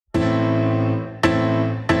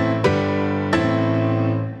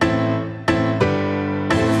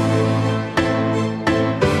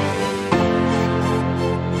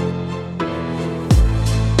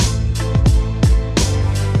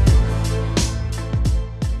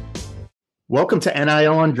Welcome to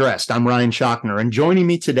NIL Undressed. I'm Ryan Schochner, and joining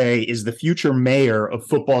me today is the future mayor of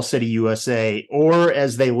Football City, USA, or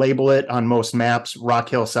as they label it on most maps, Rock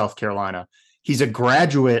Hill, South Carolina. He's a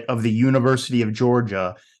graduate of the University of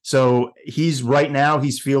Georgia, so he's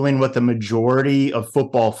feeling what the majority of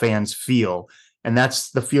football fans feel, and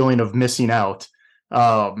that's the feeling of missing out.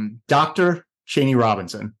 Dr. Cheney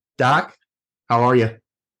Robinson. Doc, how are you?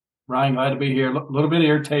 Ryan, glad to be here. A little bit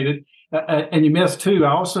irritated. And you missed too.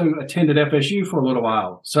 I also attended FSU for a little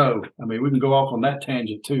while. So, I mean, we can go off on that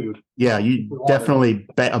tangent too. Yeah, you definitely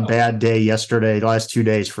a bad day yesterday, the last 2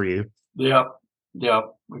 days for you. Yep.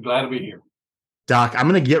 We're glad to be here. Doc, I'm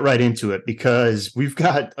going to get right into it because we've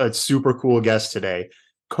got a super cool guest today.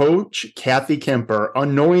 Coach Kathy Kemper,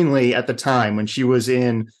 unknowingly at the time when she was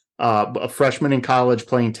a freshman in college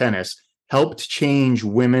playing tennis, helped change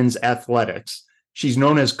women's athletics. She's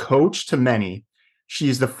known as Coach to many.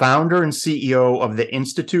 She's the founder and CEO of the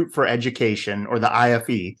Institute for Education, or the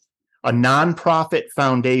IFE, a nonprofit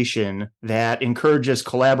foundation that encourages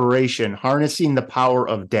collaboration, harnessing the power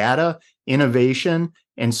of data, innovation,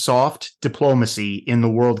 and soft diplomacy in the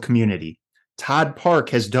world community. Todd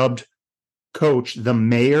Park has dubbed Coach the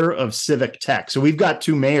mayor of civic tech. So we've got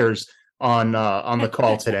two mayors on the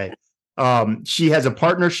call today. She has a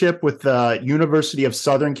partnership with the University of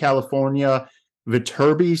Southern California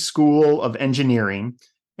Viterbi School of Engineering,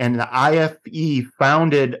 and the IFE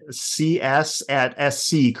founded CS at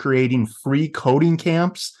SC, creating free coding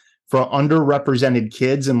camps for underrepresented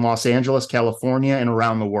kids in Los Angeles, California, and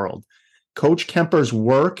around the world. Coach Kemper's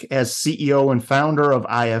work as CEO and founder of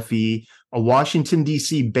IFE, a Washington,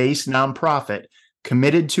 D.C. based nonprofit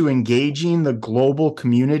committed to engaging the global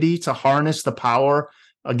community to harness the power,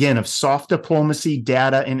 again, of soft diplomacy,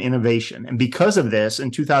 data, and innovation. And because of this, in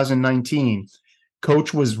 2019,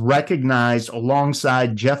 Coach was recognized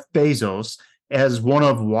alongside Jeff Bezos as one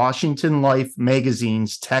of Washington Life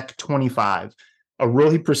magazine's Tech 25, a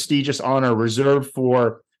really prestigious honor reserved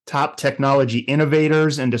for top technology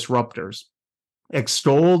innovators and disruptors.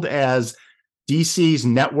 Extolled as DC's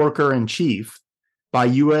networker-in-chief by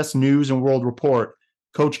U.S. News and World Report,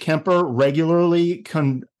 Coach Kemper regularly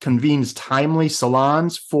convenes timely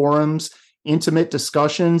salons, forums, intimate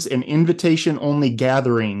discussions, and invitation-only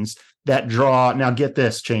gatherings that draw, now get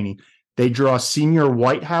this, Cheney, they draw senior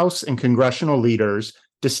White House and congressional leaders,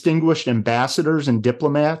 distinguished ambassadors and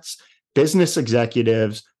diplomats, business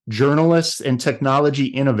executives, journalists, and technology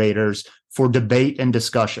innovators for debate and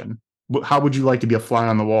discussion. How would you like to be a fly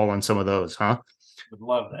on the wall on some of those, huh? Would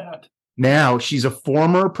love that. Now, she's a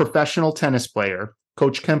former professional tennis player.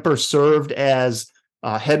 Coach Kemper served as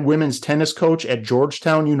head women's tennis coach at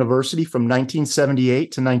Georgetown University from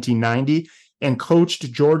 1978 to 1990, and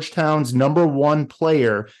coached Georgetown's #1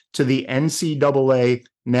 player to the NCAA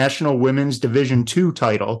National Women's Division II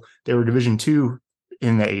title. They were Division II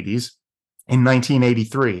in the 80s, in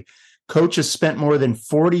 1983. Coach has spent more than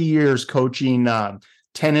 40 years coaching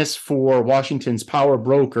tennis for Washington's power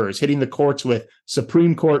brokers, hitting the courts with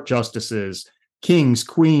Supreme Court justices, kings,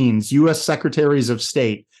 queens, U.S. secretaries of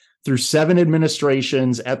state, through 7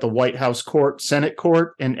 administrations at the White House court, Senate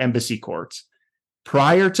court, and embassy courts.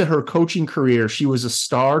 Prior to her coaching career, she was a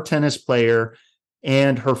star tennis player,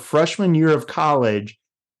 and her freshman year of college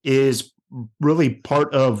is really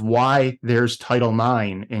part of why there's Title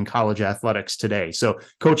IX in college athletics today. So,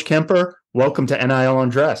 Coach Kemper, welcome to NIL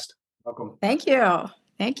Undressed. Welcome. Thank you.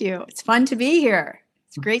 It's fun to be here.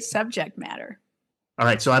 It's a great subject matter. All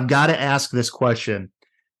right, so I've got to ask this question.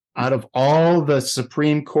 Out of all the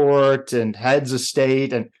Supreme Court and heads of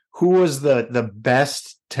state, and who was the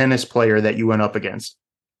best tennis player that you went up against?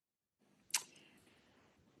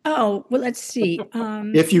 Oh, well, let's see.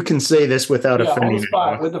 If you can say this without offending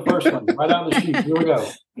anyone. With the first one, right out of the chute. Here we go.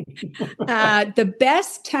 The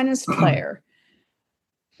best tennis player.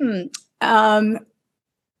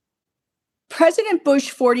 President Bush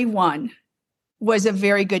 41 was a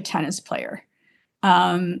very good tennis player.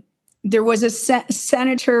 There was a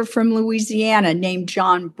senator from Louisiana named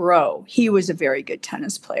John Breaux. He was a very good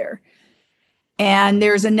tennis player. And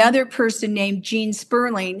there's another person named Gene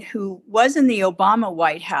Sperling who was in the Obama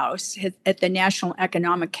White House at the National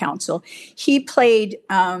Economic Council. He played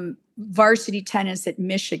varsity tennis at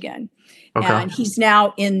Michigan. Okay. And he's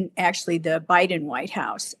now in actually the Biden White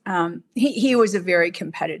House. He was a very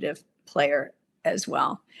competitive player as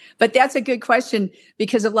well. But that's a good question,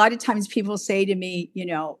 because a lot of times people say to me,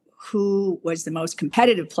 who was the most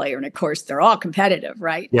competitive player? And of course, they're all competitive,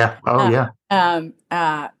 right? Yeah.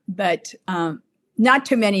 Yeah. But not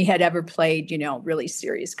too many had ever played, really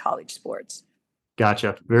serious college sports.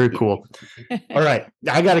 Gotcha. Very cool. All right.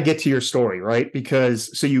 I got to get to your story, right?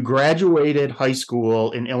 So you graduated high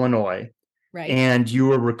school in Illinois. Right. and you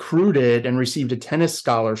were recruited and received a tennis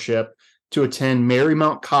scholarship to attend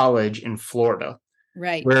Marymount College in Florida,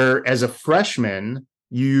 Right. where as a freshman,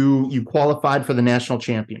 you qualified for the national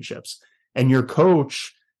championships. And your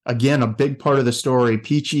coach, again, a big part of the story,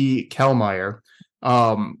 Peachy Kellmeyer,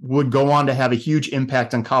 would go on to have a huge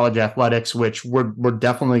impact on college athletics, which we're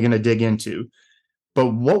definitely going to dig into. But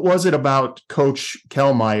what was it about Coach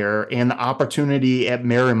Kellmeyer and the opportunity at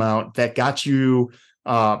Marymount that got you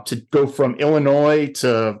to go from Illinois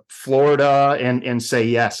to Florida and say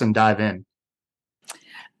yes and dive in?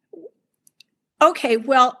 Okay,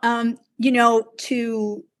 well,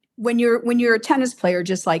 to when you're a tennis player,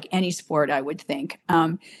 just like any sport, I would think,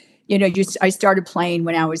 I started playing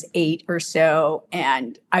when I was 8 or so,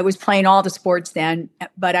 and I was playing all the sports then,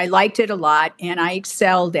 but I liked it a lot and I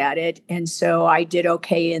excelled at it, and so I did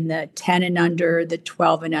okay in the 10 and under, the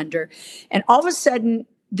 12 and under, and all of a sudden,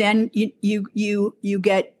 then you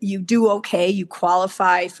do okay, you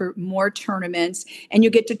qualify for more tournaments, and you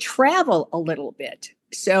get to travel a little bit.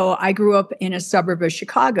 So I grew up in a suburb of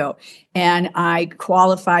Chicago, and I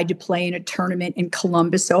qualified to play in a tournament in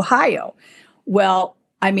Columbus, Ohio. Well,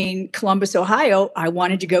 I mean, Columbus, Ohio, I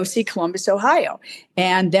wanted to go see Columbus, Ohio.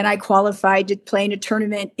 And then I qualified to play in a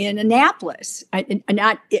tournament in Annapolis,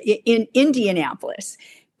 not in Indianapolis.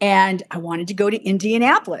 And I wanted to go to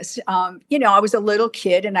Indianapolis. I was a little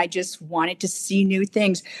kid and I just wanted to see new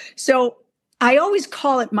things. So I always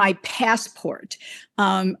call it my passport.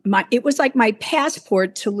 It was like my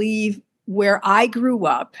passport to leave where I grew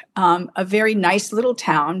up, a very nice little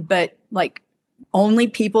town, but like only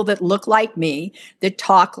people that look like me, that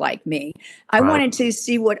talk like me. I wanted to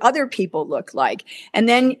see what other people look like. And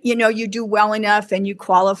then, you do well enough and you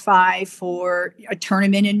qualify for a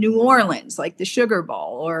tournament in New Orleans, like the Sugar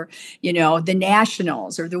Bowl or, the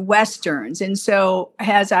Nationals or the Westerns. And so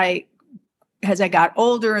as I got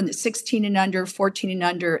older and the 16 and under, 14 and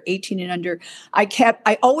under, 18 and under,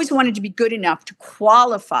 I always wanted to be good enough to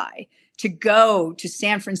qualify to go to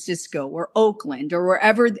San Francisco or Oakland or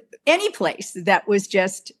wherever, any place that was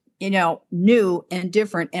just, new and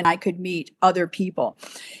different and I could meet other people.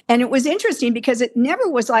 And it was interesting because it never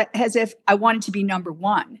was like as if I wanted to be number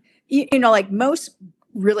one. Like most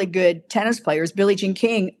really good tennis players, Billie Jean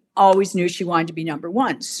King always knew she wanted to be number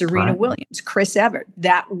one. Serena Williams, Chris Evert,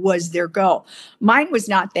 that was their goal. Mine was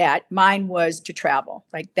not that. Mine was to travel.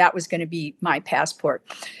 Like that was going to be my passport.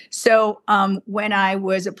 So when I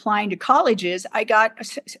was applying to colleges, I got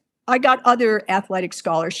other athletic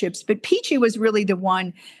scholarships, but Peachy was really the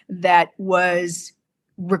one that was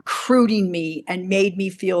recruiting me and made me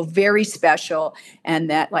feel very special and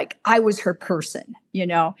that like I was her person,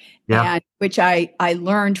 and which I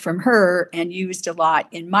learned from her and used a lot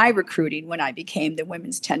in my recruiting when I became the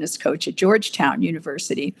women's tennis coach at Georgetown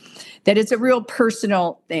University, that it's a real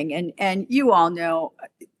personal thing. And you all know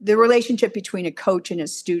the relationship between a coach and a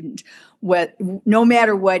student, no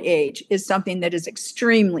matter what age, is something that is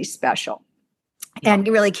extremely special. And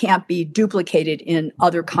really can't be duplicated in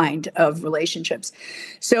other kind of relationships.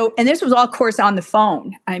 So, and this was all, of course, on the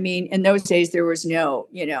phone. I mean, in those days, there was no,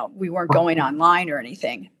 we weren't going online or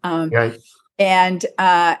anything. And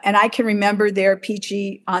I can remember there,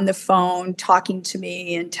 Peachy on the phone talking to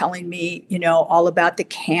me and telling me, all about the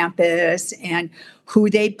campus and who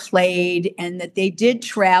they played and that they did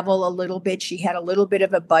travel a little bit. She had a little bit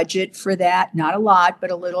of a budget for that, not a lot,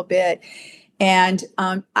 but a little bit. And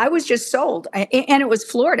I was just sold. And it was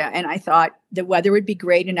Florida. And I thought the weather would be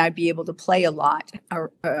great and I'd be able to play a lot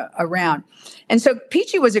around. And so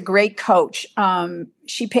Peachy was a great coach.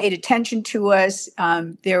 She paid attention to us.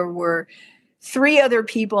 There were 3 other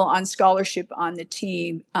people on scholarship on the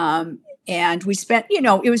team. And we spent,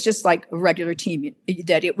 it was just like a regular team,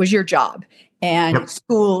 that it was your job. And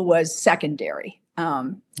school was secondary.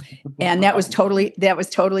 And that was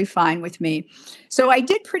totally fine with me. So I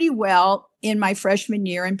did pretty well in my freshman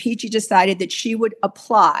year, and Peachy decided that she would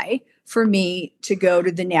apply for me to go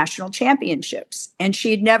to the national championships. And she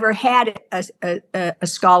had never had a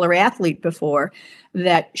scholar athlete before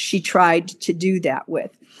that she tried to do that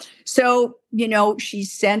with. So, she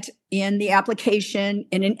sent in the application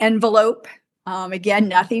in an envelope. Again,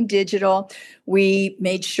 nothing digital. We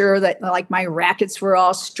made sure that like my rackets were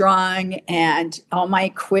all strung and all my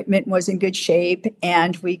equipment was in good shape.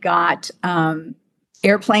 And we got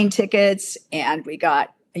airplane tickets and we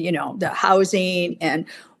got, the housing, and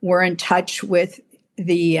we're in touch with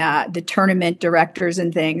the tournament directors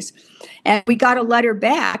and things. And we got a letter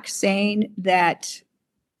back saying that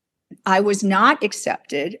I was not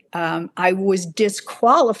accepted. I was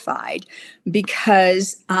disqualified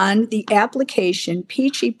because on the application,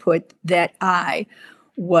 Peachy put that I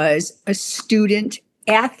was a student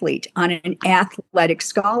athlete on an athletic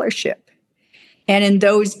scholarship. And in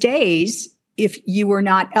those days, if you were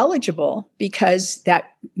not eligible, because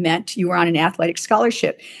that meant you were on an athletic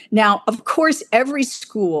scholarship. Now, of course, every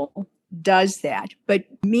school does that. But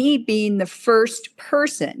me being the first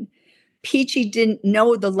person, Peachy didn't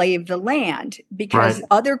know the lay of the land because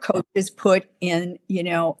other coaches put in, they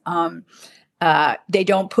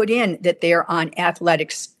don't put in that they're on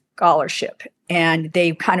athletic scholarship, and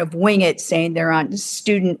they kind of wing it saying they're on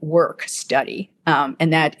student work study.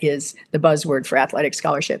 And that is the buzzword for athletic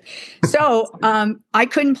scholarship. So I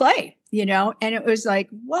couldn't play, and it was like,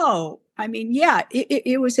 whoa. I mean, yeah,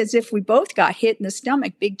 it was as if we both got hit in the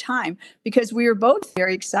stomach big time because we were both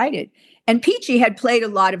very excited. And Peachy had played a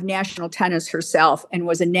lot of national tennis herself and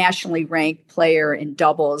was a nationally ranked player in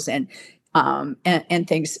doubles and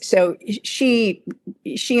things. So she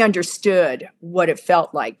understood what it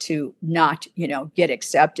felt like to not, get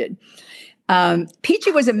accepted.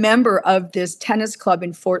 Peachy was a member of this tennis club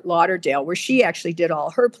in Fort Lauderdale, where she actually did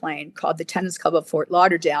all her playing, called the Tennis Club of Fort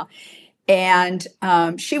Lauderdale. And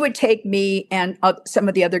she would take me and some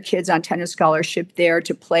of the other kids on tennis scholarship there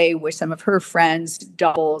to play with some of her friends,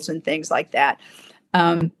 doubles and things like that.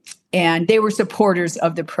 And they were supporters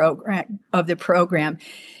of the program.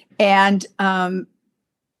 And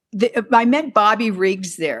I met Bobby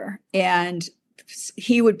Riggs there, and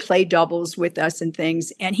he would play doubles with us and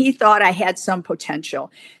things. And he thought I had some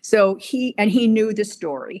potential. So he knew the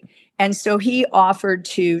story. And so he offered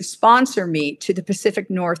to sponsor me to the Pacific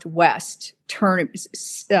Northwest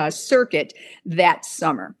circuit that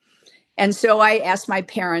summer. And so I asked my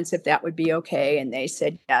parents if that would be okay. And they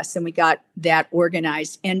said yes. And we got that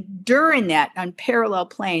organized. And during that, on parallel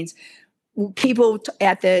planes, people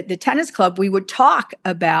at the tennis club, we would talk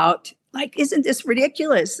about, like, isn't this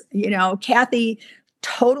ridiculous? Kathy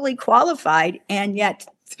totally qualified, and yet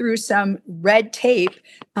through some red tape,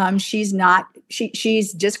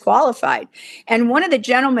 she's disqualified. And one of the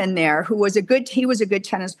gentlemen there he was a good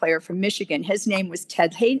tennis player from Michigan. His name was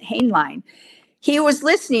Ted Hainline. He was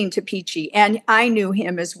listening to Peachy, and I knew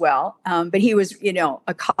him as well. But he was,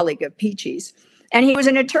 a colleague of Peachy's, and he was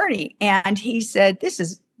an attorney. And he said, this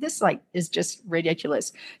is just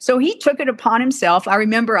ridiculous. So he took it upon himself. I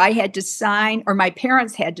remember I had to sign, or my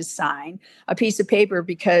parents had to sign a piece of paper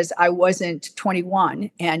because I wasn't 21.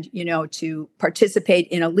 And, to participate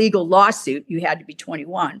in a legal lawsuit, you had to be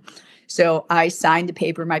 21. So I signed the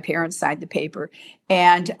paper. My parents signed the paper.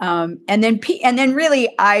 And then really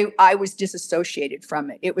I was disassociated from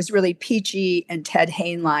it. It was really Peachy and Ted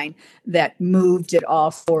Hainline that moved it all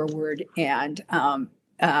forward. And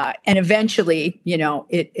eventually,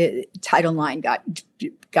 Title IX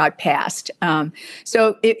got passed.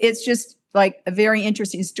 So it's just like a very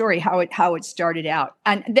interesting story how it started out.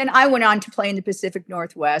 And then I went on to play in the Pacific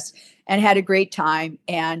Northwest and had a great time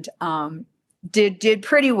and did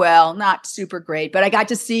pretty well, not super great, but I got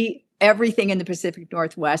to see everything in the Pacific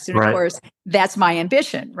Northwest. And of course, that's my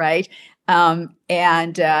ambition, right?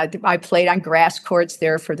 And I played on grass courts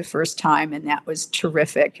there for the first time, and that was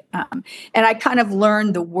terrific. And I kind of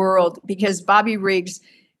learned the world because Bobby Riggs,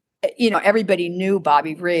 everybody knew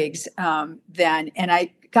Bobby Riggs then, and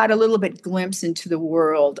I got a little bit glimpse into the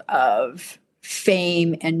world of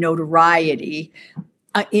fame and notoriety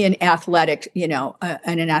in athletic, in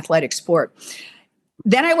an athletic sport.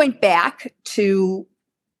 Then I went back to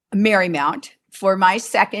Marymount for my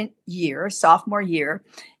sophomore year.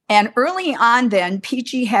 And early on then,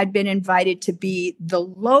 Peachy had been invited to be the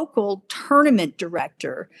local tournament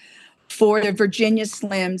director for the Virginia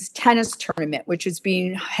Slims tennis tournament, which was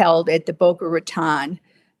being held at the Boca Raton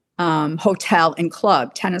Hotel and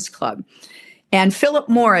Tennis Club. And Philip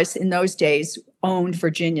Morris in those days owned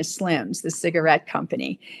Virginia Slims, the cigarette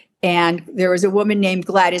company. And there was a woman named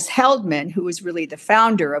Gladys Heldman, who was really the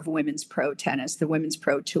founder of women's pro tennis, the Women's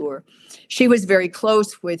Pro Tour. She was very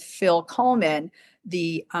close with Phil Coleman,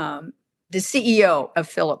 the CEO of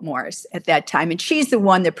Philip Morris at that time. And she's the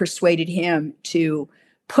one that persuaded him to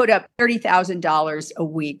put up $30,000 a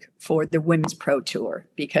week for the Women's Pro Tour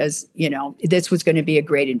because, this was going to be a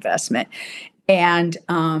great investment. And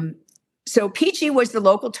so Peachy was the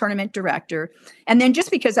local tournament director. And then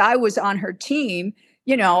just because I was on her team,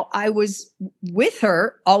 I was with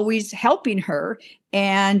her, always helping her.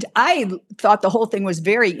 And I thought the whole thing was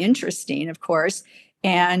very interesting, of course.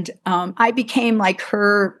 And I became like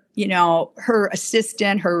her, her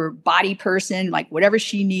assistant, her body person, like whatever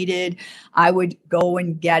she needed, I would go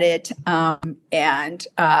and get it. And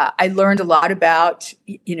I learned a lot about,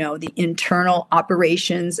 the internal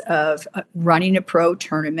operations of running a pro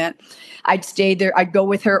tournament. I'd stay there. I'd go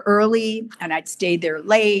with her early and I'd stay there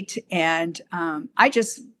late. And I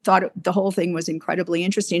just thought the whole thing was incredibly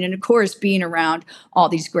interesting. And of course, being around all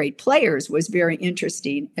these great players was very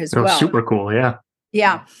interesting as Oh, well. super cool. Yeah.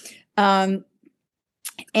 Yeah.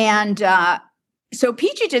 So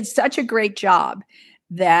Peachy did such a great job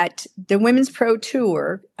that the Women's Pro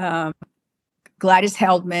Tour, Gladys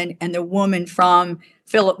Heldman, and the woman from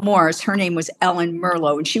Philip Morris, her name was Ellen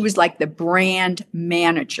Merlo, and she was like the brand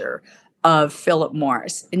manager of Philip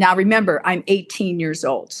Morris. And now remember, I'm 18 years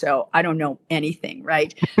old, so I don't know anything,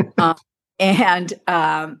 right? And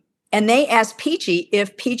they asked Peachy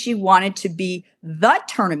if Peachy wanted to be the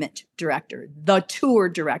tournament director, the tour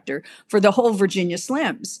director for the whole Virginia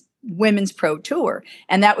Slims Women's Pro Tour.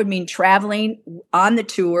 And that would mean traveling on the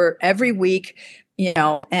tour every week,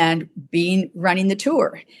 and running the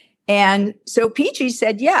tour. And so Peachy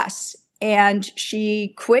said yes. And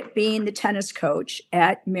she quit being the tennis coach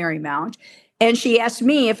at Marymount. And she asked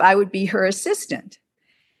me if I would be her assistant.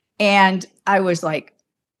 And I was like,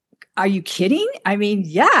 are you kidding? I mean,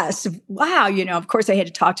 yes. Wow. Of course I had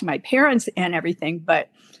to talk to my parents and everything, but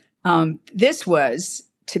this was,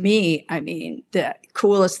 to me, I mean, the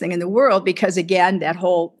coolest thing in the world, because again, that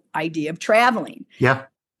whole idea of traveling. Yeah.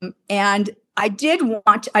 And I didn't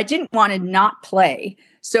want to not play.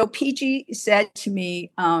 So Peachy said to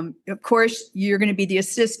me, of course, you're going to be the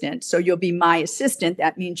assistant. So you'll be my assistant.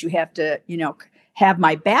 That means you have to, have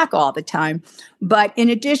my back all the time. But in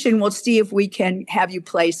addition, we'll see if we can have you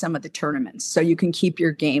play some of the tournaments so you can keep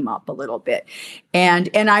your game up a little bit.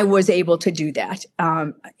 And I was able to do that.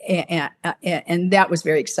 And that was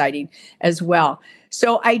very exciting as well.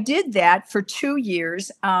 So I did that for 2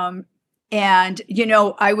 years. And,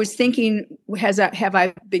 I was thinking, have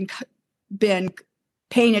I been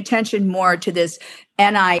paying attention more to this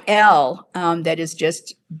NIL that has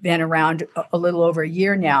just been around a little over a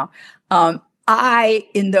year now? I,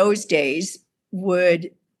 in those days,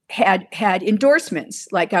 had endorsements,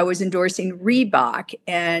 like I was endorsing Reebok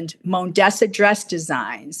and Mondesa dress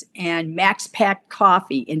designs and Max Pack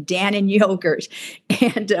coffee and Dannon yogurt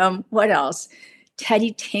and what else?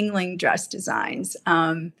 Teddy Tingling dress designs.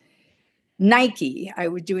 Nike. I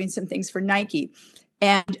was doing some things for Nike.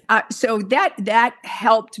 And so that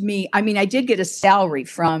helped me. I mean, I did get a salary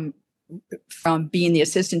from being the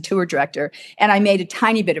assistant tour director, and I made a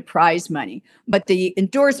tiny bit of prize money, but the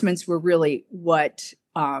endorsements were really what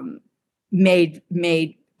made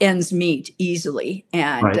ends meet easily.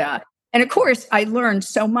 And Right. And of course, I learned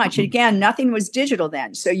so much. And again, nothing was digital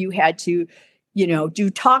then, so you had to, do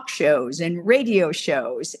talk shows and radio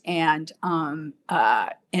shows and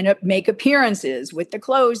make appearances with the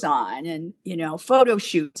clothes on and, photo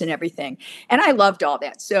shoots and everything. And I loved all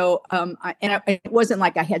that. So, it wasn't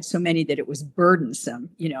like I had so many that it was burdensome.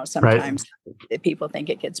 Sometimes people think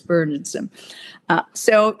it gets burdensome.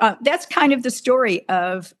 So that's kind of the story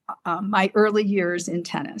of my early years in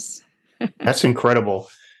tennis. That's incredible.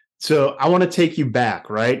 So I want to take you back,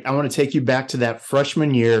 right? I want to take you back to that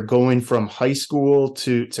freshman year, going from high school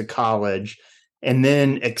to college, and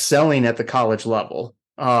then excelling at the college level.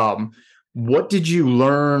 What did you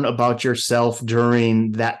learn about yourself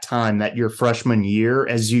during that time, that your freshman year,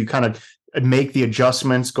 as you kind of make the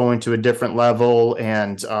adjustments going to a different level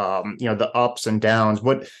and, the ups and downs?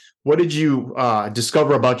 What did you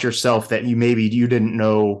discover about yourself that you didn't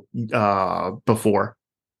know before?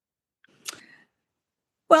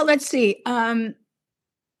 Well, let's see. I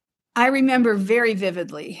remember very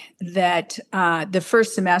vividly that the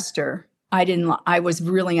first semester, I was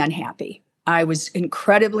really unhappy. I was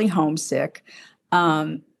incredibly homesick.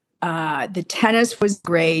 The tennis was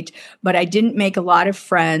great, but I didn't make a lot of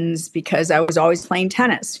friends because I was always playing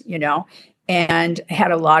tennis, and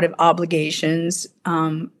had a lot of obligations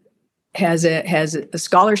as a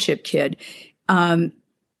scholarship kid.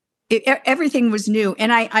 Everything was new.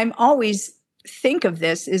 And I'm always think of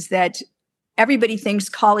this is that everybody thinks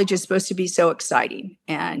college is supposed to be so exciting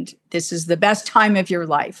and this is the best time of your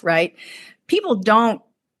life, right? People don't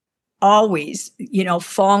always,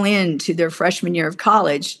 fall into their freshman year of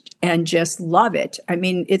college and just love it. I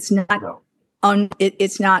mean, it's not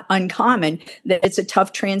uncommon that it's a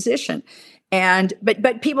tough transition.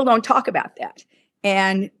 But people don't talk about that.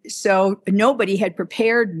 And so nobody had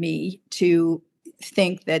prepared me to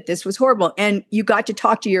think that this was horrible. And you got to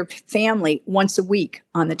talk to your family once a week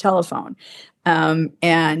on the telephone.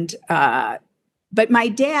 But my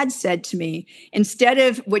dad said to me, instead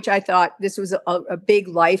of, which I thought this was a big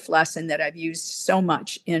life lesson that I've used so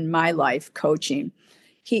much in my life coaching,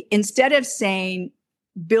 instead of saying,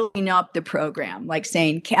 building up the program, like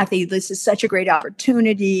saying, Kathy, this is such a great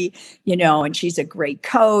opportunity, and she's a great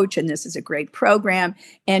coach and this is a great program,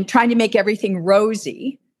 and trying to make everything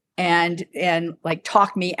rosy and like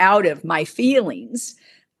talk me out of my feelings.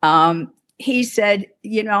 He said,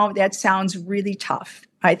 that sounds really tough.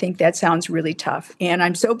 I think that sounds really tough. And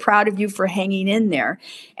I'm so proud of you for hanging in there.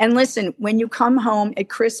 And listen, when you come home at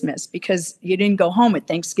Christmas, because you didn't go home at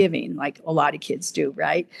Thanksgiving, like a lot of kids do,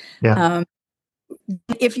 right? Yeah.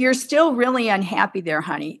 If you're still really unhappy there,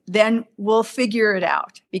 honey, then we'll figure it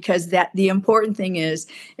out, because the important thing is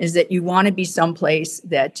that you want to be someplace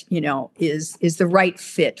that, is the right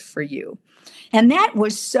fit for you. And that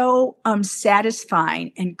was so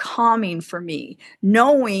satisfying and calming for me,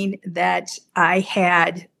 knowing that I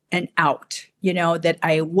had an out, that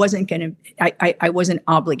I wasn't going to, I wasn't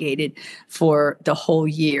obligated for the whole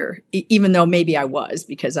year, even though maybe I was,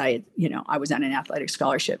 because I was on an athletic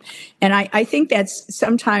scholarship. And I think that's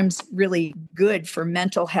sometimes really good for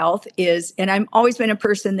mental health and I've always been a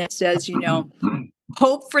person that says,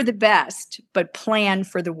 hope for the best, but plan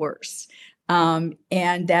for the worst. And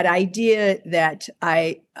that idea that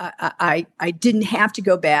I didn't have to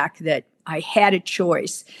go back, that I had a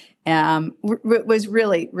choice, was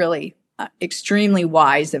really, really extremely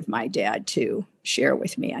wise of my dad to share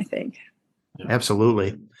with me, I think.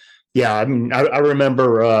 Absolutely. Yeah. I mean, I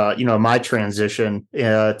remember, my transition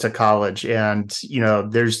to college, and,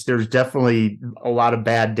 there's definitely a lot of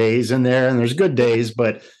bad days in there, and there's good days,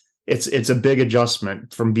 but it's a big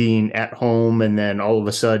adjustment from being at home, and then all of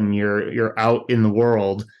a sudden you're out in the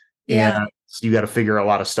world, and Yeah. you got to figure a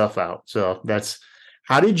lot of stuff out. So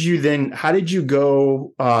how did you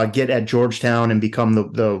go get at Georgetown and become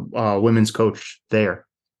the women's coach there?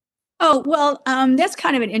 Oh, well, that's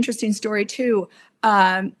kind of an interesting story too.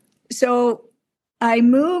 So I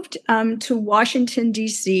moved to Washington,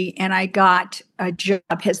 D.C., and I got a job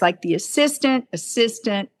as like the assistant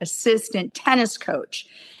tennis coach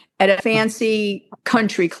at a fancy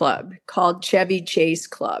country club called Chevy Chase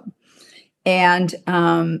Club. And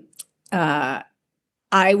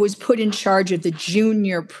I was put in charge of the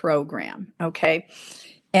junior program. Okay.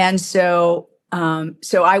 And so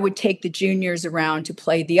I would take the juniors around to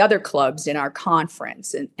play the other clubs in our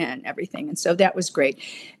conference and everything. And so that was great.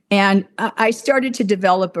 And I started to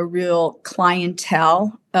develop a real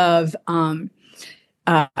clientele of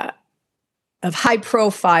high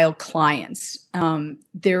profile clients.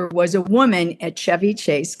 There was a woman at Chevy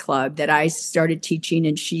Chase Club that I started teaching,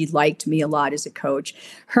 and she liked me a lot as a coach.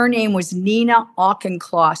 Her name was Nina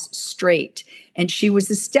Auchincloss Straight, and she was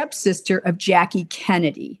the stepsister of Jackie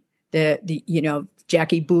Kennedy, the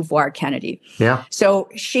Jackie Beauvoir Kennedy. Yeah. So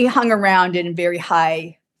she hung around in very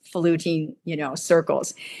highfalutin,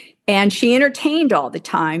 circles. And she entertained all the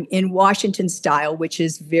time in Washington style, which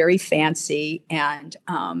is very fancy and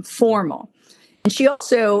formal. And she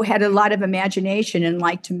also had a lot of imagination and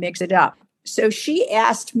liked to mix it up. So she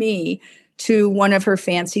asked me to one of her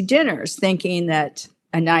fancy dinners, thinking that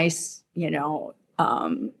a nice,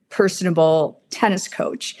 personable tennis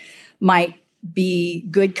coach might be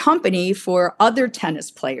good company for other tennis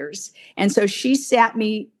players. And so she sat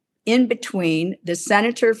me in between the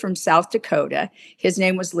senator from South Dakota, his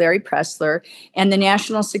name was Larry Pressler, and the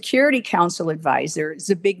National Security Council advisor,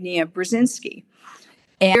 Zbigniew Brzezinski.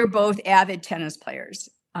 And they're both avid tennis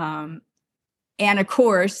players. And of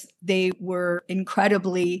course, they were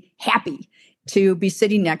incredibly happy to be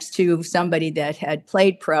sitting next to somebody that had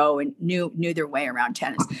played pro and knew their way around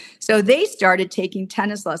tennis. So they started taking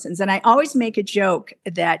tennis lessons. And I always make a joke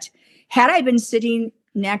that had I been sitting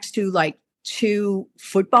next to like two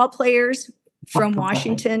football players from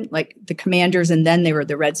Washington, like the Commanders, and then they were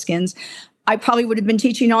the Redskins, I probably would have been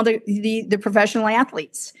teaching all the professional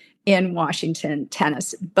athletes in Washington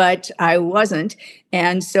tennis, but I wasn't.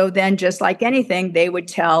 And so then, just like anything, they would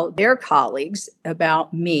tell their colleagues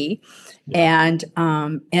about me, and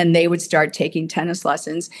they would start taking tennis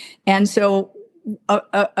lessons. And so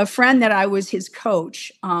a friend that I was his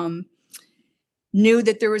coach knew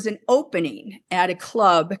that there was an opening at a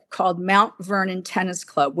club called Mount Vernon Tennis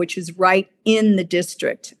Club, which is right in the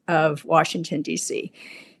district of Washington, D.C.,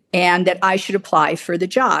 and that I should apply for the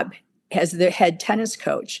job as the head tennis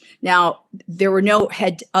coach. Now, there were no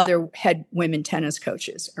other head women tennis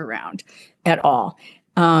coaches around at all.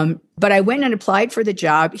 But I went and applied for the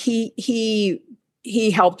job.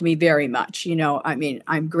 He helped me very much.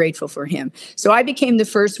 I'm grateful for him. So I became the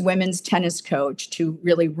first women's tennis coach to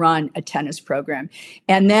really run a tennis program.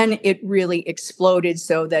 And then it really exploded,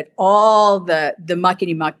 so that all the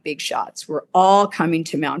muckety muck big shots were all coming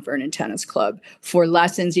to Mount Vernon Tennis Club for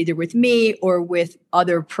lessons, either with me or with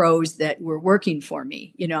other pros that were working for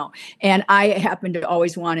me, and I happened to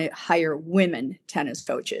always want to hire women tennis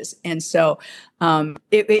coaches. And so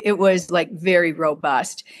it was like very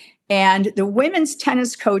robust. And the women's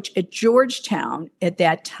tennis coach at Georgetown at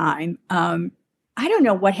that time I don't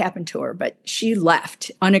know what happened to her, but she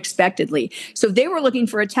left unexpectedly. So they were looking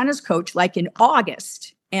for a tennis coach like in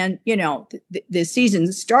August. And, the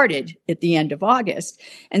season started at the end of August.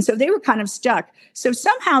 And so they were kind of stuck. So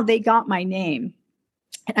somehow they got my name.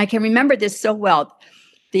 And I can remember this so well.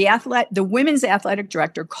 The women's athletic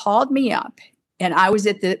director called me up, and I was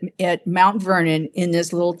at Mount Vernon in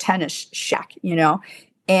this little tennis shack,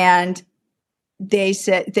 and they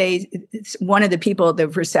said one of the people, the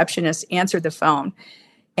receptionist, answered the phone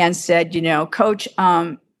and said, Coach,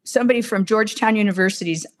 somebody from Georgetown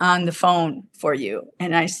University's on the phone for you.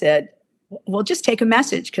 And I said, well, just take a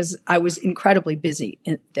message, because I was incredibly busy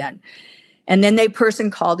then. And then the person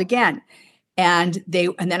called again. And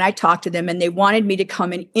then I talked to them, and they wanted me to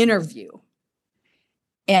come and interview.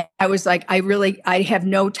 And I was like, I have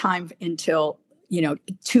no time until,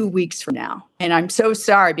 2 weeks from now. And I'm so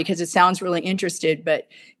sorry, because it sounds really interested, but,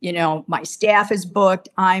 my staff is booked,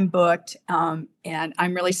 I'm booked. And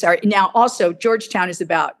I'm really sorry. Now, also, Georgetown is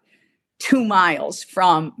about 2 miles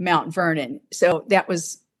from Mount Vernon. So that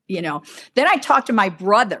was, then I talked to my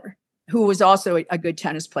brother, who was also a good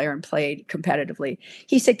tennis player and played competitively.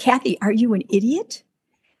 He said, Kathy, are you an idiot?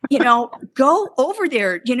 Go over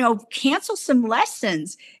there, cancel some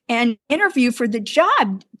lessons and interview for the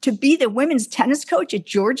job to be the women's tennis coach at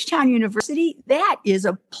Georgetown University. That is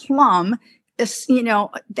a plum,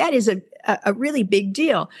 that is a really big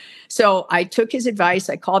deal. So I took his advice.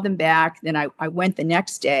 I called them back. Then I went the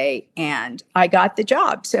next day and I got the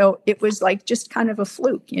job. So it was like just kind of a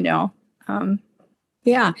fluke,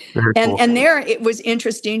 yeah. Very cool. And there it was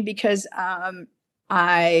interesting because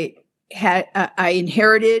I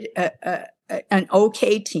inherited an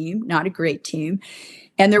okay team, not a great team.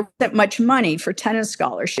 And there wasn't much money for tennis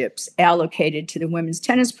scholarships allocated to the women's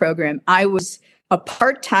tennis program. I was a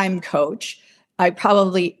part-time coach. I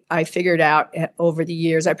figured out over the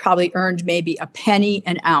years, I probably earned maybe a penny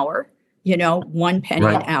an hour, 1 penny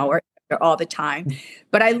an hour all the time.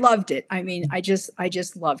 But I loved it. I mean, I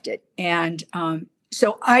just loved it. And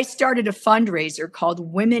so I started a fundraiser called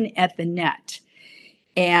Women at the Net.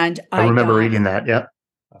 And I remember reading that. Yeah.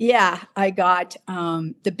 Yeah. I got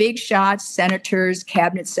the big shots, senators,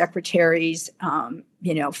 cabinet secretaries,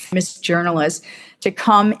 famous journalists to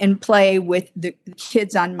come and play with the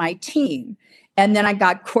kids on my team. And then I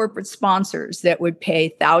got corporate sponsors that would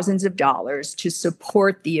pay thousands of dollars to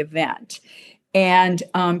support the event. And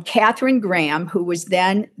Catherine Graham, who was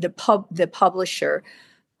then the publisher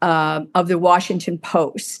of the Washington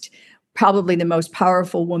Post, probably the most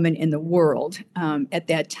powerful woman in the world at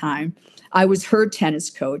that time. I was her tennis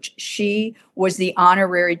coach. She was the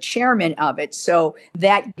honorary chairman of it. So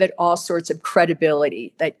that got all sorts of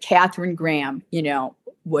credibility that Catherine Graham,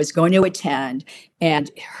 was going to attend,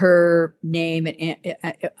 and her name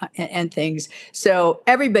and things. So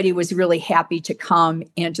everybody was really happy to come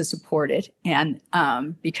and to support it. And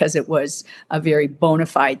because it was a very bona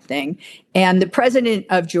fide thing. And the president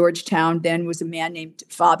of Georgetown then was a man named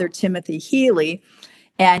Father Timothy Healy.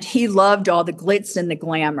 And he loved all the glitz and the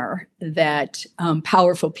glamour that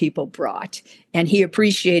powerful people brought. And he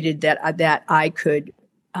appreciated that I could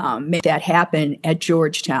make that happen at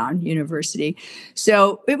Georgetown University.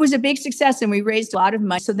 So it was a big success, and we raised a lot of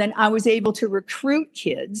money. So then I was able to recruit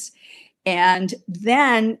kids. And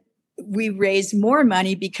then we raised more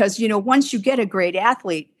money because, once you get a great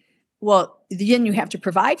athlete, well, then you have to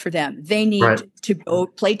provide for them. They need to go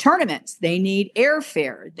play tournaments. They need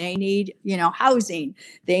airfare. They need, housing.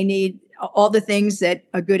 They need all the things that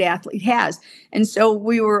a good athlete has. And so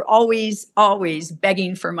we were always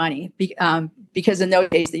begging for money because in those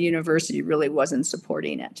days, the university really wasn't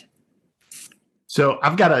supporting it. So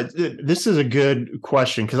this is a good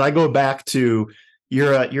question, because I go back to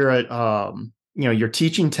you're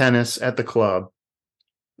teaching tennis at the club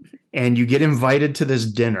and you get invited to this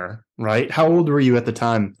dinner, right? How old were you at the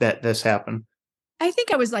time that this happened? I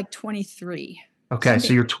think I was like 23. Okay.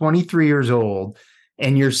 So you're 23 years old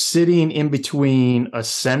and you're sitting in between a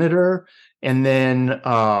senator and then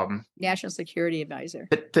National Security Advisor.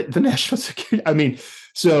 The National Security. I mean,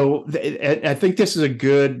 so I think this is a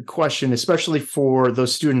good question, especially for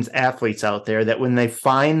those students, athletes out there, that when they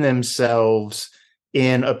find themselves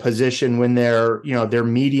in a position when they're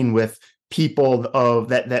meeting with people of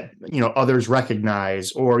that others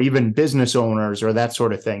recognize, or even business owners or that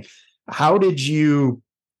sort of thing. How did you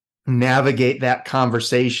navigate that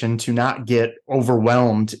conversation to not get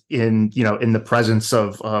overwhelmed in the presence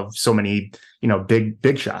of so many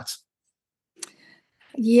big shots?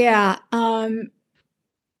 Yeah. I've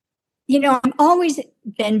always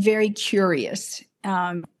been very curious.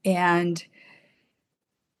 And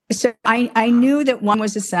So I knew that one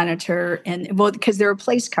was a senator, and well, because there were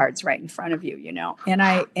place cards right in front of you,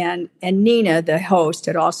 and Nina, the host,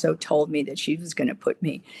 had also told me that she was going to put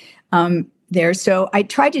me there. So I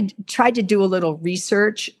tried to do a little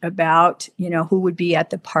research about who would be at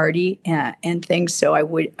the party and things, so I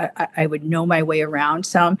would know my way around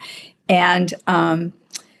some, and so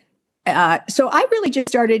I really just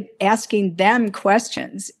started asking them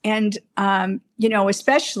questions, and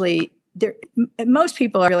especially. Most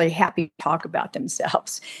people are really happy to talk about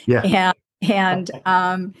themselves, Yeah. and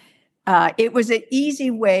it was an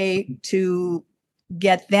easy way to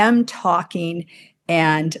get them talking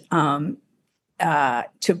and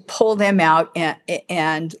to pull them out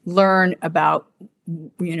and learn about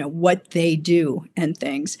what they do and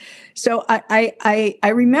things. So I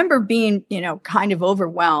remember being kind of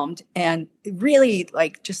overwhelmed and really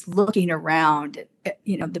like just looking around at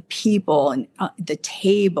the people and the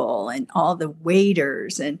table and all the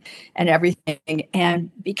waiters and everything,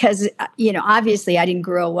 and because obviously I didn't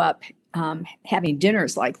grow up having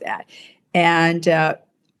dinners like that, and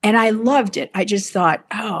I loved it. I just thought,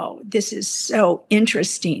 oh, this is so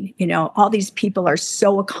interesting. All these people are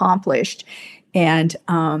so accomplished and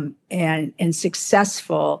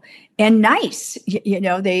successful and nice.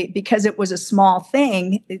 They, because it was a small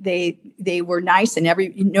thing, they were nice, and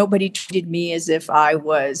nobody treated me as if I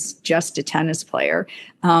was just a tennis player.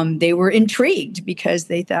 They were intrigued because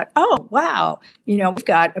they thought, oh, wow, we've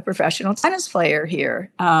got a professional tennis player here.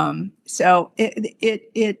 So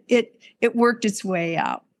it worked its way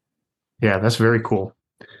out. Yeah, that's very cool.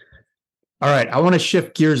 All right, I want to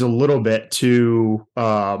shift gears a little bit to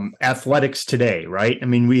athletics today, right? I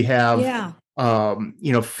mean, we have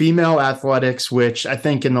female athletics, which I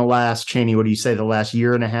think in the last, Cheney, what do you say, the last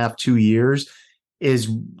year and a half, 2 years, is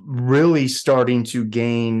really starting to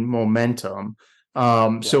gain momentum.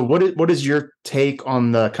 So what is your take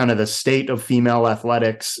on the kind of the state of female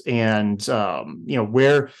athletics, and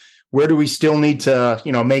where do we still need to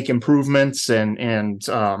make improvements and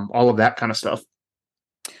all of that kind of stuff?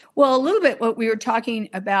 Well, a little bit what we were talking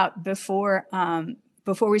about before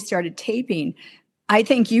we started taping. I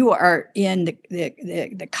think you are in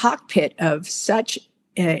the cockpit of such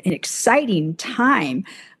an exciting time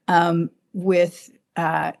with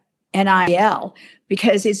NIL,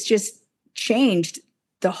 because it's just changed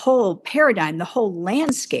the whole paradigm, the whole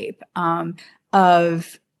landscape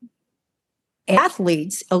of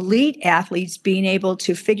athletes, elite athletes, being able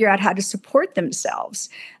to figure out how to support themselves,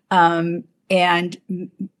 and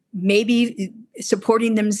maybe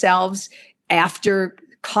supporting themselves after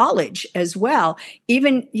college as well.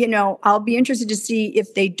 Even, I'll be interested to see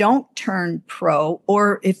if they don't turn pro,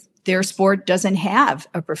 or if their sport doesn't have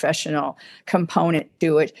a professional component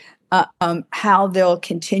to it, how they'll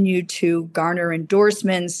continue to garner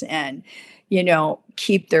endorsements and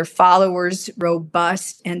keep their followers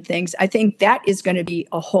robust and things. I think that is going to be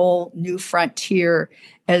a whole new frontier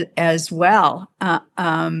as well.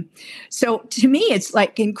 So to me, it's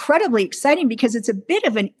like incredibly exciting because it's a bit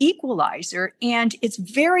of an equalizer and it's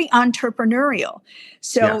very entrepreneurial.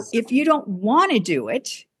 So if you don't want to do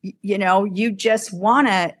it, you just want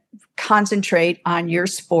to concentrate on your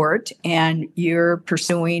sport and your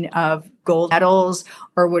pursuing of gold medals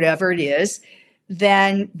or whatever it is,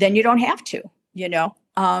 then you don't have to,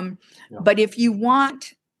 But if you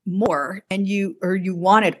want more and you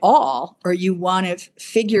want it all, or you want to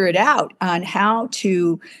figure it out on how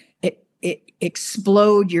to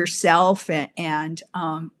explode yourself and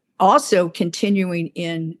also continuing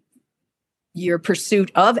in your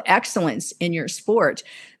pursuit of excellence in your sport,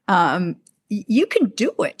 you can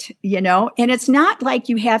do it, and it's not like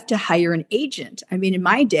you have to hire an agent. I mean, in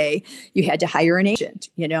my day, you had to hire an agent,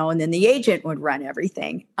 and then the agent would run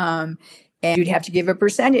everything. And you'd have to give a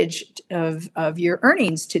percentage of your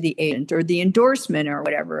earnings to the agent or the endorsement or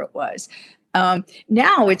whatever it was.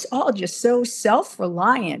 Now it's all just so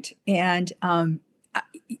self-reliant, and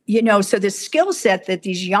so the skill set that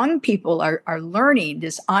these young people are learning,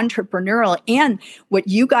 this entrepreneurial, and what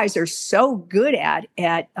you guys are so good at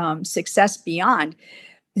Success Beyond,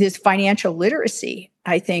 this financial literacy,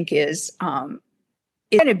 I think is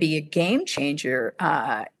going to be a game changer.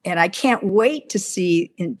 And I can't wait to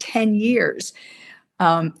see in 10 years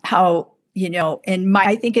how,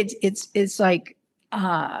 I think it's like,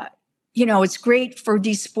 it's great for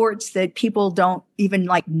these sports that people don't even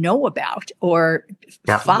know about or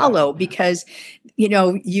follow, because,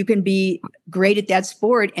 you can be great at that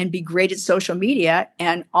sport and be great at social media.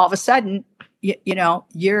 And all of a sudden,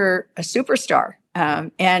 you're a superstar,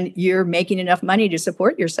 and you're making enough money to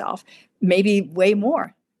support yourself, maybe way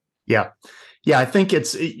more. Yeah. I think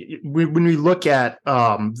when we look at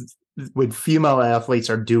with female athletes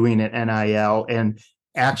are doing at NIL and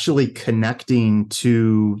actually connecting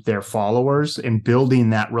to their followers and building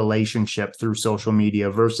that relationship through social media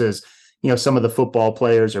versus, some of the football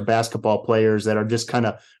players or basketball players that are just kind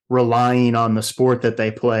of relying on the sport that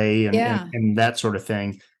they play and that sort of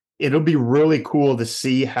thing. It'll be really cool to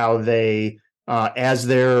see how they, as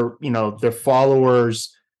their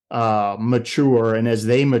followers mature, and as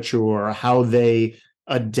they mature, how they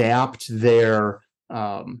adapt their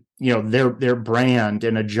brand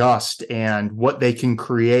and adjust, and what they can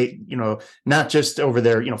create, not just over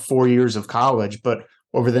their 4 years of college, but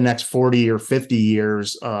over the next 40 or 50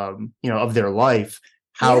 years of their life,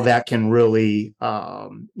 how that can really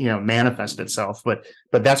manifest itself. But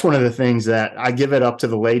that's one of the things that I give it up to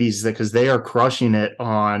the ladies, because they are crushing it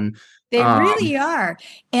on. They really are.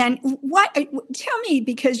 And tell me,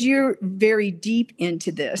 because you're very deep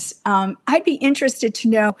into this, I'd be interested to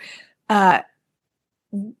know,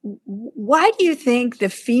 why do you think the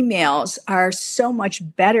females are so much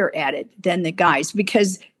better at it than the guys?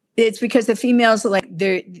 Because the females, like,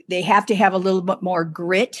 they have to have a little bit more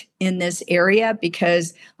grit in this area,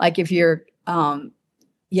 because, like, if you're a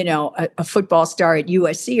football star at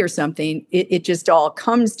USC or something, it just all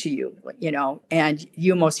comes to you, and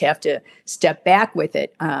you almost have to step back with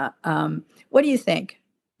it. What do you think?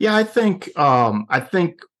 Yeah, I think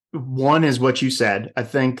one is what you said. I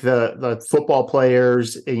think the football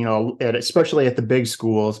players, especially at the big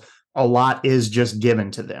schools, a lot is just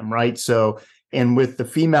given to them, right? So, and with the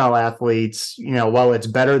female athletes, while it's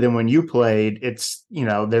better than when you played, it's,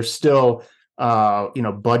 there's still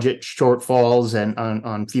budget shortfalls and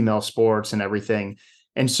on female sports and everything.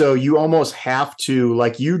 And so you almost have to,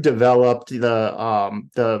 like, you developed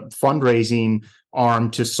the fundraising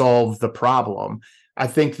arm to solve the problem. I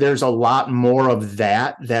think there's a lot more of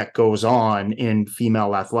that goes on in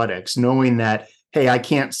female athletics, knowing that, hey, I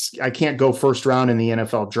can't go first round in the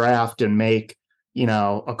NFL draft and make,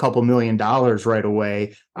 a couple $1 million right away.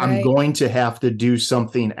 Right. I'm going to have to do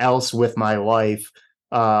something else with my life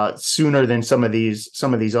sooner than some of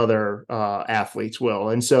these other athletes will.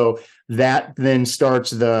 And so that then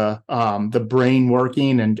starts the brain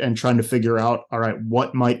working and trying to figure out, all right,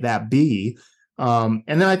 what might that be? And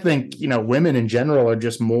then I think, women in general are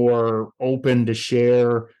just more open to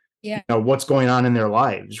share, what's going on in their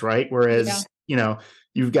lives, right? Whereas,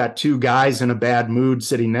 you've got two guys in a bad mood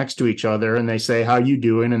sitting next to each other, and they say, "How you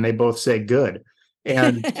doing?" And they both say, "Good."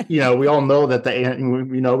 And, we all know that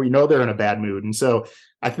we know they're in a bad mood. And so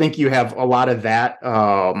I think you have a lot of that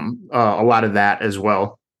as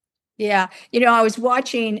well. Yeah. I was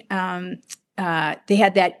watching, they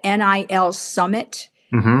had that NIL summit.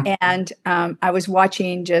 Mm-hmm. And I was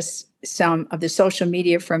watching just some of the social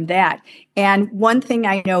media from that. And one thing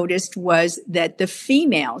I noticed was that the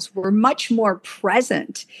females were much more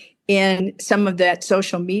present in some of that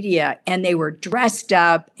social media, and they were dressed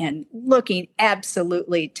up and looking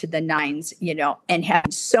absolutely to the nines, and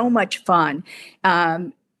having so much fun.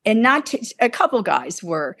 And a couple guys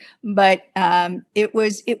were, but it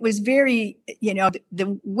was very,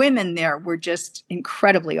 the women there were just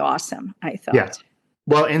incredibly awesome, I thought. Yeah.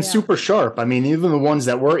 Well, and super sharp. I mean, even the ones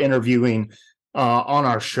that we're interviewing on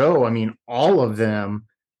our show, I mean, all of them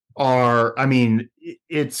are, I mean,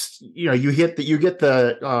 it's, you get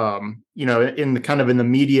the, in the kind of in the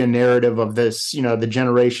media narrative of this, the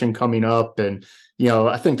generation coming up. And,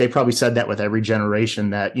 I think they probably said that with every generation,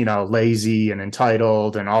 that, lazy and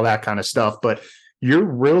entitled and all that kind of stuff. But you're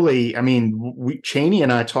really, I mean, Cheney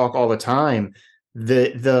and I talk all the time.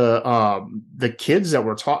 The kids that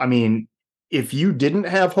we're talking, I mean, if you didn't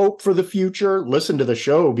have hope for the future, listen to the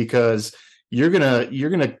show, because you're gonna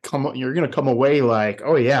come away like,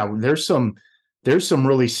 oh yeah, there's some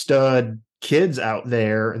really stud kids out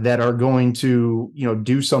there that are going to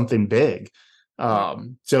do something big.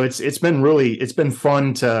 So it's been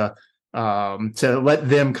fun to let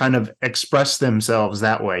them kind of express themselves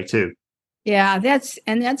that way too. Yeah, that's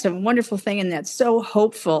a wonderful thing, and that's so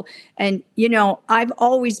hopeful. And I've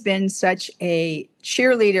always been such a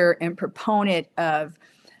cheerleader and proponent of,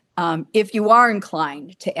 if you are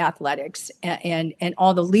inclined to athletics and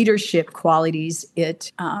all the leadership qualities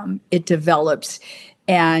it develops,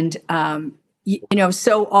 and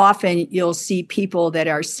so often you'll see people that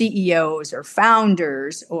are CEOs or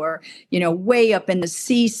founders or way up in the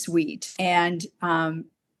C-suite, and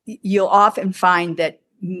you'll often find that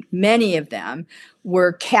many of them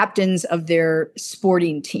were captains of their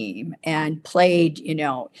sporting team and played,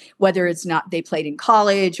 whether it's not they played in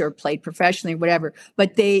college or played professionally, whatever,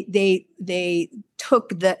 but they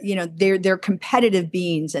took their competitive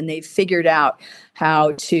beings, and they figured out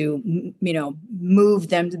how to move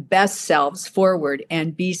them best selves forward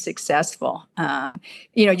and be successful.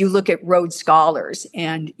 You look at Rhodes Scholars,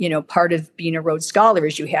 and part of being a Rhodes Scholar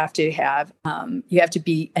is you have to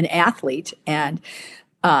be an athlete. And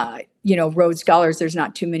Rhodes Scholars, there's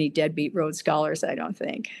not too many deadbeat Rhodes Scholars, I don't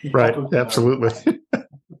think. Right, absolutely.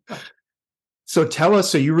 So tell us,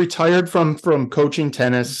 so you retired from coaching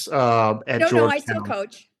tennis at Georgetown. No, I still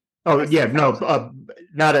coach. Oh, yeah, no,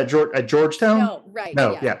 not at Georgetown? No, right.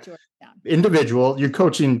 No, yeah. Georgetown. Individual, you're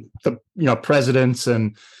coaching the presidents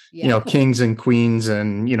and kings and queens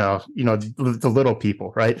and the little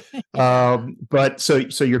people, right? But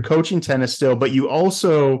so you're coaching tennis still, but you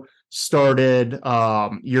also started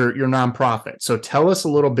your nonprofit. So tell us a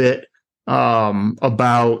little bit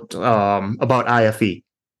about IFE.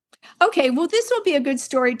 Okay, well, this will be a good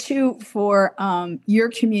story too for your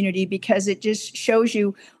community, because it just shows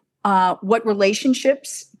you what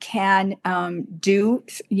relationships can do,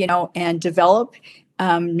 and develop,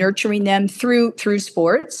 nurturing them through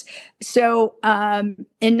sports. So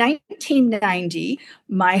in 1990,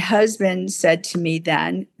 my husband said to me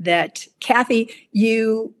then that, Kathy,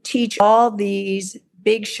 you teach all these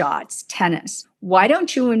big shots tennis. Why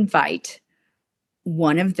don't you invite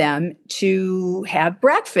one of them to have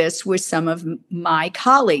breakfast with some of my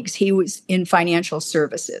colleagues? He was in financial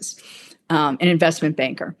services, an investment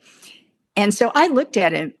banker. And so I looked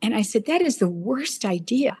at him and I said, that is the worst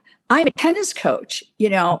idea. I'm a tennis coach.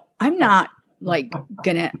 I'm not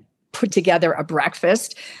going to put together a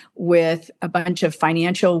breakfast with a bunch of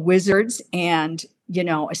financial wizards and,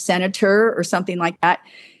 a senator or something like that.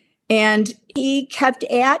 And he kept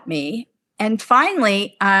at me. And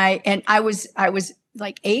finally, I was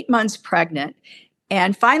like 8 months pregnant.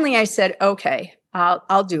 And finally I said, okay,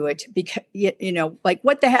 I'll do it, because,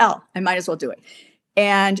 what the hell? I might as well do it.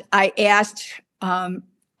 And I asked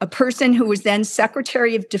a person who was then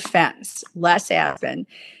Secretary of Defense, Les Aspin.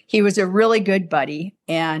 He was a really good buddy.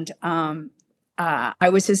 And I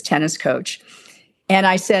was his tennis coach. And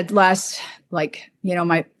I said, Les,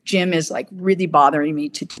 my gym is really bothering me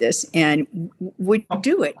to do this. And would you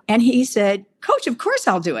do it? And he said, Coach, of course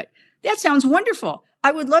I'll do it. That sounds wonderful.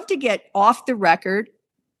 I would love to get off the record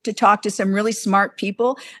to talk to some really smart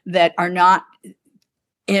people that are not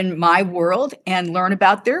in my world and learn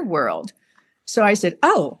about their world. So I said,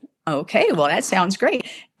 oh, okay, well, that sounds great.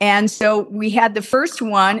 And so we had the first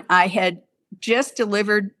one. I had just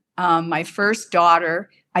delivered my first daughter.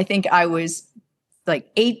 I think I was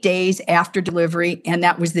 8 days after delivery. And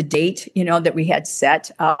that was the date, that we had set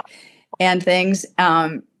up and things.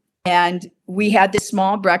 And we had this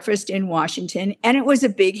small breakfast in Washington, and it was a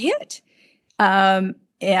big hit.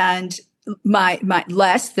 And my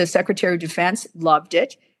Les, the Secretary of Defense, loved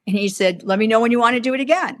it. And he said, let me know when you want to do it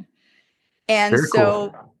again. And Very so,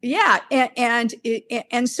 cool. Yeah.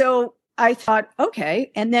 And so I thought,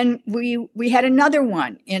 okay. And then we had another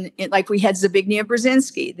one we had Zbigniew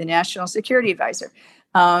Brzezinski, the national security advisor.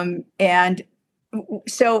 And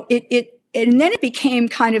so and then it became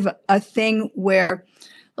kind of a thing where,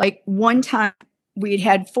 one time we'd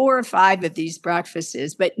had 4 or 5 of these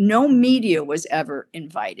breakfasts, but no media was ever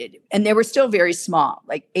invited. And they were still very small,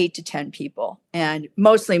 8 to 10 people, and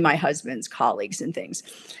mostly my husband's colleagues and things.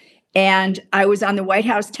 And I was on the White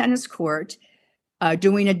House tennis court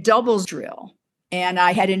doing a doubles drill. And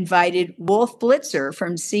I had invited Wolf Blitzer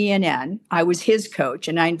from CNN. I was his coach,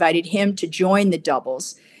 and I invited him to join the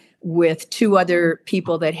doubles with 2 other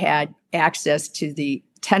people that had access to the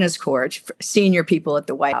tennis court, senior people at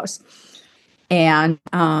the White House. And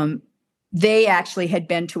they actually had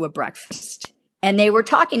been to a breakfast, and they were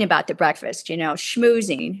talking about the breakfast,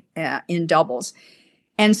 schmoozing in doubles.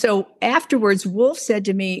 And so afterwards, Wolf said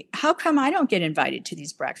to me, how come I don't get invited to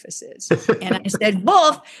these breakfasts? And I said,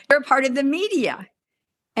 Wolf, you're part of the media.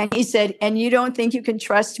 And he said, and you don't think you can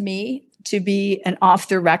trust me to be an off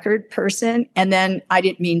the record person? And then I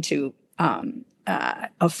didn't mean to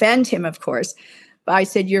offend him, of course. But I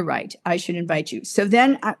said, you're right. I should invite you. So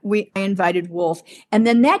then I invited Wolf. And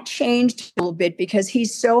then that changed a little bit, because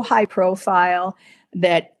he's so high profile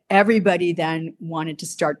that everybody then wanted to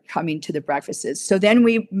start coming to the breakfasts. So then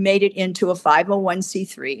we made it into a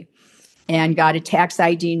 501c3 and got a tax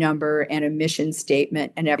ID number and a mission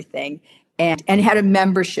statement and everything, and had a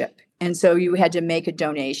membership. And so you had to make a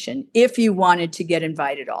donation if you wanted to get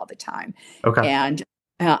invited all the time. Okay. And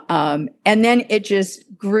then it just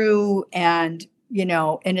grew, and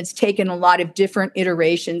it's taken a lot of different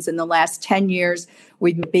iterations. In the last 10 years,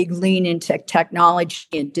 we've made a big lean into technology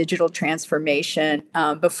and digital transformation.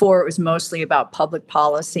 Before, it was mostly about public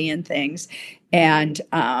policy and things. And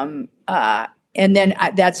And then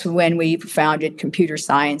that's when we founded computer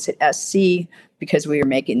science at SC, because we were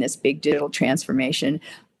making this big digital transformation.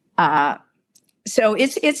 So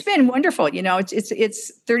it's been wonderful.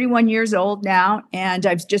 It's 31 years old now, and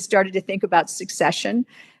I've just started to think about succession.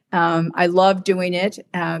 I love doing it,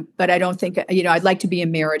 but I don't think, I'd like to be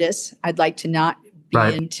emeritus. I'd like to not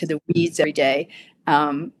be into the weeds every day.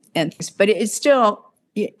 But it's still,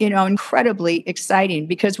 incredibly exciting,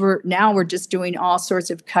 because we're just doing all sorts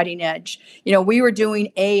of cutting edge. We were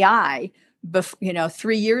doing AI,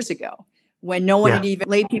 3 years ago, when no one had even,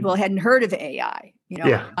 lay people hadn't heard of AI,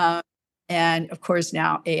 and of course,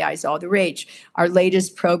 now AI is all the rage. Our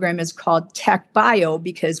latest program is called Tech Bio,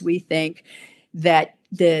 because we think that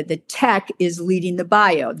the tech is leading the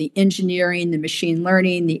bio, the engineering, the machine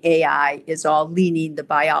learning, the AI is all leading the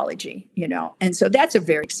biology, And so that's a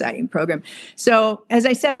very exciting program. So as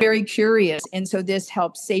I said, very curious. And so this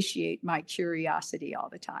helps satiate my curiosity all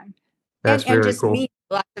the time. That's very just cool. meet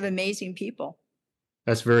lots of amazing people.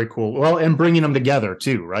 That's very cool. Well, and bringing them together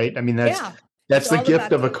too, right? I mean, that's the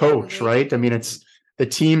gift of a coach, right? I mean, it's the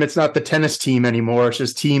team. It's not the tennis team anymore. It's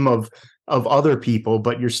just team of other people,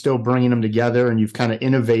 but you're still bringing them together, and you've kind of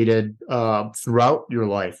innovated throughout your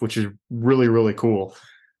life, which is really, really cool.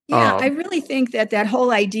 Yeah, I really think that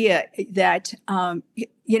whole idea that,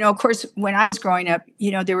 of course, when I was growing up,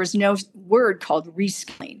 there was no word called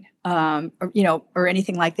reskilling, or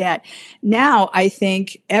anything like that. Now, I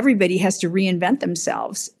think everybody has to reinvent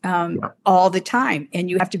themselves all the time. And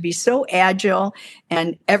you have to be so agile,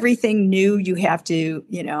 and everything new, you have to,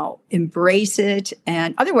 embrace it.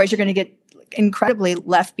 And otherwise, you're going to get incredibly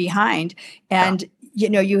left behind. And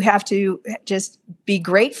you have to just be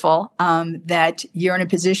grateful that you're in a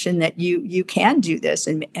position that you can do this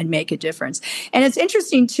and make a difference. And it's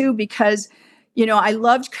interesting too, because I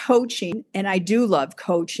loved coaching, and I do love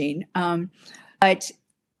coaching, but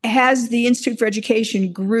as the Institute for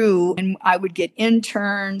Education grew, and I would get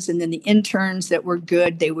interns, and then the interns that were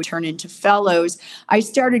good, they would turn into fellows, I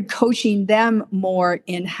started coaching them more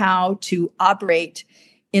in how to operate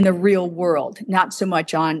in the real world, not so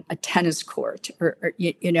much on a tennis court, or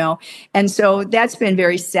and so that's been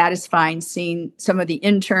very satisfying, seeing some of the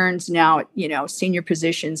interns now, senior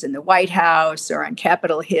positions in the White House or on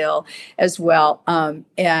Capitol Hill as well,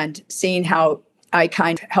 and seeing how I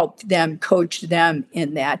kind of helped them, coach them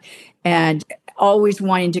in that, and always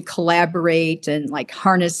wanting to collaborate and like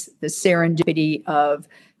harness the serendipity of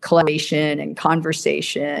collaboration and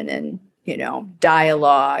conversation and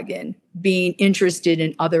dialogue, and being interested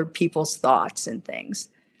in other people's thoughts and things.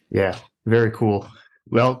 Yeah, very cool.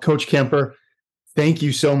 Well, Coach Kemper, thank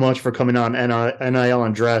you so much for coming on NIL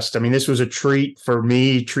Undressed. I mean, this was a treat for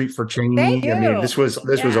me, treat for Cheney. I mean, this was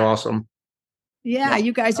awesome. Yeah,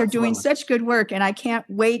 you guys are doing such good work, and I can't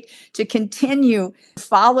wait to continue to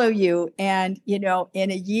follow you, and in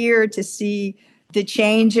a year to see the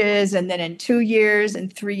changes, and then in 2 years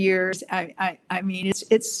and 3 years. I mean,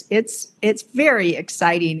 it's very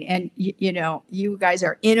exciting, and you guys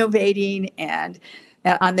are innovating and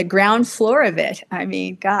on the ground floor of it. I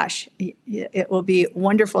mean, gosh, it will be a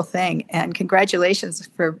wonderful thing, and congratulations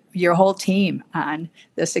for your whole team on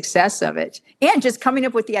the success of it, and just coming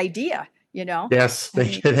up with the idea. Yes,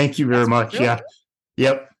 thank you very much. Brilliant. Yeah,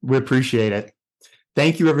 yep, we appreciate it.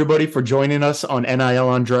 Thank you, everybody, for joining us on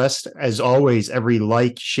NIL Undressed. As always, every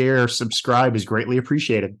like, share, subscribe is greatly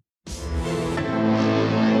appreciated.